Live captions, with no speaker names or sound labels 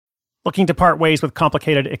Looking to part ways with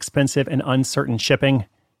complicated, expensive, and uncertain shipping?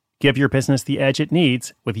 Give your business the edge it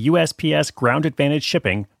needs with USPS Ground Advantage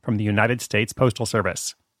shipping from the United States Postal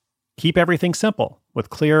Service. Keep everything simple with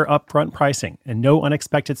clear upfront pricing and no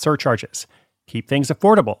unexpected surcharges. Keep things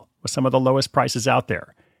affordable with some of the lowest prices out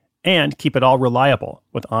there. And keep it all reliable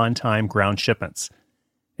with on-time ground shipments.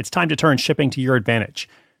 It's time to turn shipping to your advantage.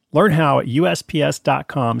 Learn how at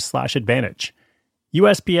USPS.com/advantage.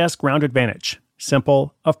 USPS Ground Advantage.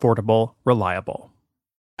 Simple, affordable, reliable.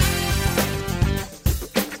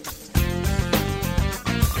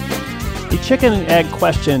 The chicken and egg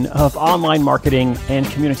question of online marketing and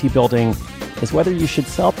community building is whether you should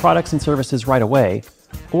sell products and services right away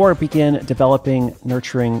or begin developing,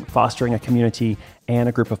 nurturing, fostering a community and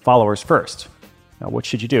a group of followers first. Now, what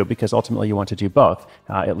should you do? Because ultimately you want to do both,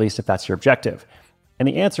 at least if that's your objective. And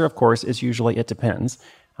the answer, of course, is usually it depends.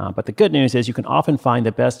 But the good news is you can often find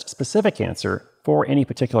the best specific answer for any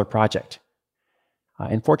particular project.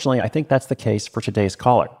 Unfortunately, I think that's the case for today's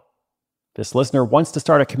caller. This listener wants to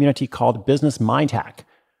start a community called Business Mind Hack.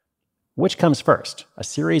 Which comes first? A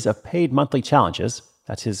series of paid monthly challenges,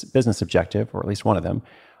 that's his business objective, or at least one of them,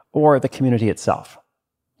 or the community itself?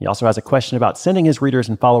 He also has a question about sending his readers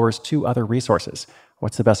and followers to other resources.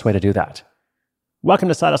 What's the best way to do that? Welcome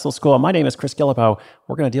to Side Hustle School. My name is Chris Guillebeau.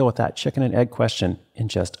 We're going to deal with that chicken and egg question in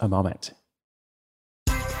just a moment.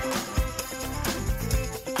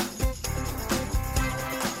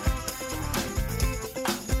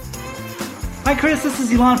 Hi Chris, this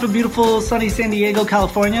is Elon from beautiful sunny San Diego,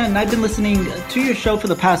 California, and I've been listening to your show for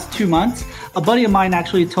the past 2 months. A buddy of mine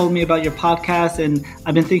actually told me about your podcast, and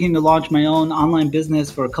I've been thinking to launch my own online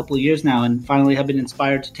business for a couple of years now, and finally have been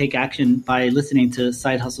inspired to take action by listening to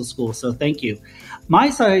Side Hustle School, so thank you. My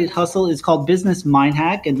side hustle is called Business Mind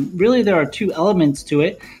Hack, and really there are 2 elements to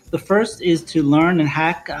it. The first is to learn and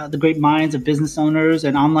hack the great minds of business owners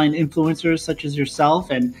and online influencers such as yourself,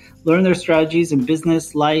 and learn their strategies in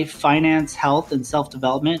business, life, finance, health, and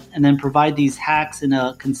self-development, and then provide these hacks in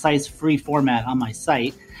a concise, free format on my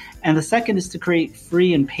site. And the second is to create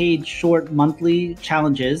free and paid short monthly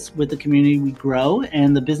challenges with the community we grow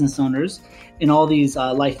and the business owners in all these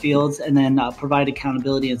life fields, and then provide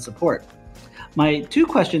accountability and support. My 2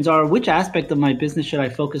 questions are, which aspect of my business should I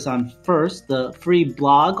focus on first, the free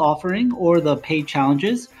blog offering or the paid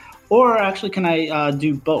challenges? Or actually, can I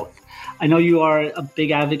do both? I know you are a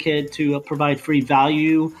big advocate to provide free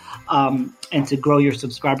value and to grow your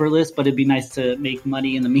subscriber list, but it'd be nice to make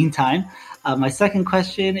money in the meantime. My second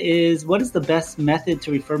question is, what is the best method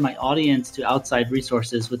to refer my audience to outside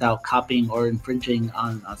resources without copying or infringing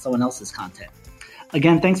on someone else's content?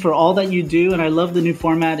 Again, thanks for all that you do, and I love the new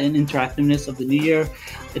format and interactiveness of the new year.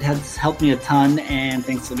 It has helped me a ton, and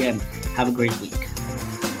thanks again. Have a great week.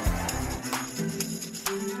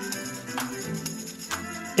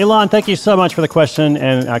 Elon, thank you so much for the question,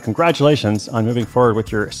 and congratulations on moving forward with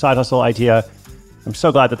your side hustle idea. I'm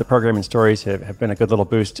so glad that the programming stories have been a good little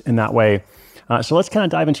boost in that way. So let's kind of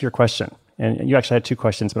dive into your question. And you actually had 2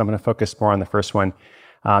 questions, but I'm going to focus more on the first one.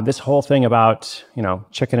 This whole thing about,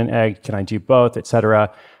 chicken and egg, can I do both, et cetera?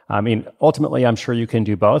 I mean, ultimately, I'm sure you can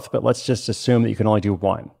do both, but let's just assume that you can only do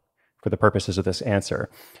one for the purposes of this answer.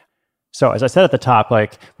 So as I said at the top,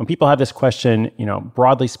 when people have this question,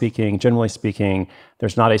 broadly speaking, generally speaking,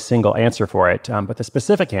 there's not a single answer for it, but the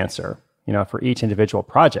specific answer, for each individual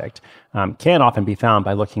project can often be found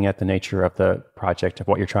by looking at the nature of the project, of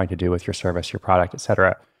what you're trying to do with your service, your product, et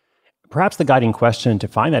cetera. Perhaps the guiding question to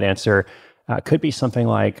find that answer could be something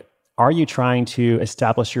like, are you trying to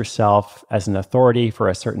establish yourself as an authority for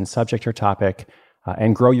a certain subject or topic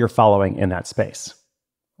and grow your following in that space,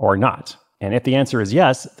 or not? And if the answer is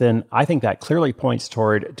yes, then I think that clearly points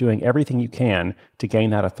toward doing everything you can to gain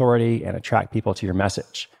that authority and attract people to your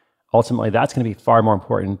message. Ultimately, that's going to be far more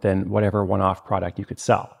important than whatever one-off product you could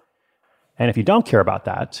sell. And if you don't care about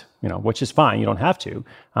that, which is fine, you don't have to,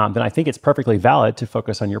 then I think it's perfectly valid to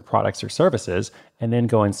focus on your products or services and then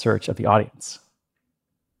go in search of the audience.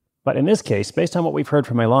 But in this case, based on what we've heard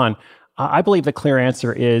from Elon, I believe the clear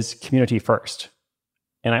answer is community first.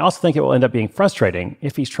 And I also think it will end up being frustrating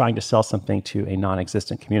if he's trying to sell something to a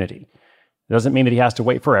non-existent community. It doesn't mean that he has to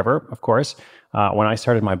wait forever, of course. When I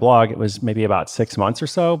started my blog, it was maybe about 6 months or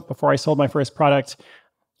so before I sold my first product.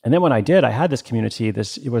 And then when I did, I had this community.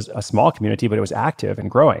 It was a small community, but it was active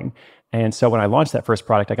and growing. And so when I launched that first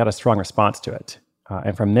product, I got a strong response to it.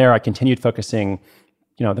 And from there, I continued focusing,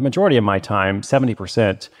 the majority of my time,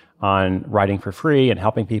 70%, on writing for free and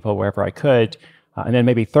helping people wherever I could. And then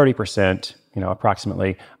maybe 30%,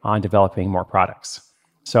 approximately, on developing more products.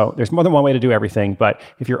 So there's more than one way to do everything, but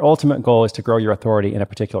if your ultimate goal is to grow your authority in a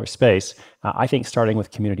particular space, I think starting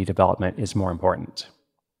with community development is more important.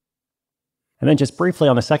 And then just briefly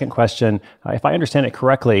on the second question, if I understand it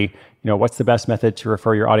correctly, what's the best method to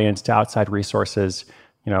refer your audience to outside resources,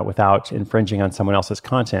 without infringing on someone else's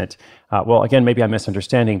content? Well, again, maybe I'm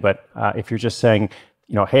misunderstanding, but if you're just saying,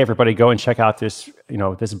 hey, everybody, go and check out this,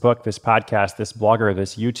 this book, this podcast, this blogger,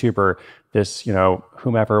 this YouTuber, this,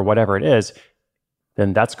 whomever, whatever it is,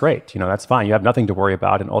 then that's great. That's fine. You have nothing to worry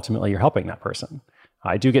about. And ultimately, you're helping that person.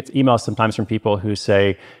 I do get emails sometimes from people who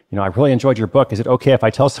say, I really enjoyed your book. Is it okay if I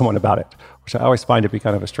tell someone about it? Which I always find to be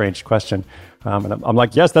kind of a strange question. And I'm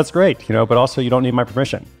like, yes, that's great, but also you don't need my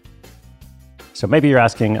permission. So maybe you're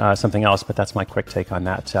asking something else, but that's my quick take on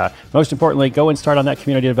that. Most importantly, go and start on that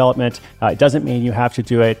community development. It doesn't mean you have to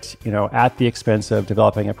do it, at the expense of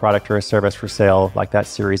developing a product or a service for sale, like that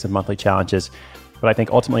series of monthly challenges. But I think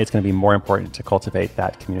ultimately it's going to be more important to cultivate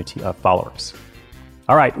that community of followers.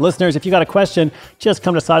 All right, listeners, if you got a question, just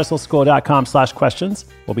come to sidehustleschool.com/questions.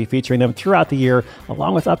 We'll be featuring them throughout the year,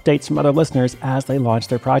 along with updates from other listeners as they launch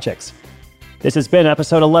their projects. This has been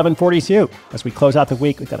episode 1142. As we close out the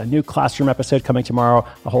week, we've got a new classroom episode coming tomorrow,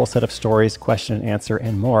 a whole set of stories, question and answer,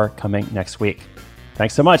 and more coming next week.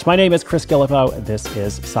 Thanks so much. My name is Chris Guillebeau, and this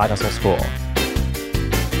is Side Hustle School.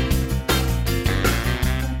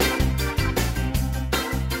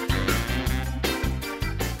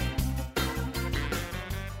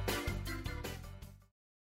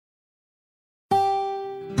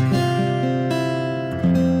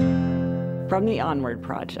 From the Onward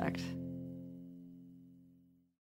Project.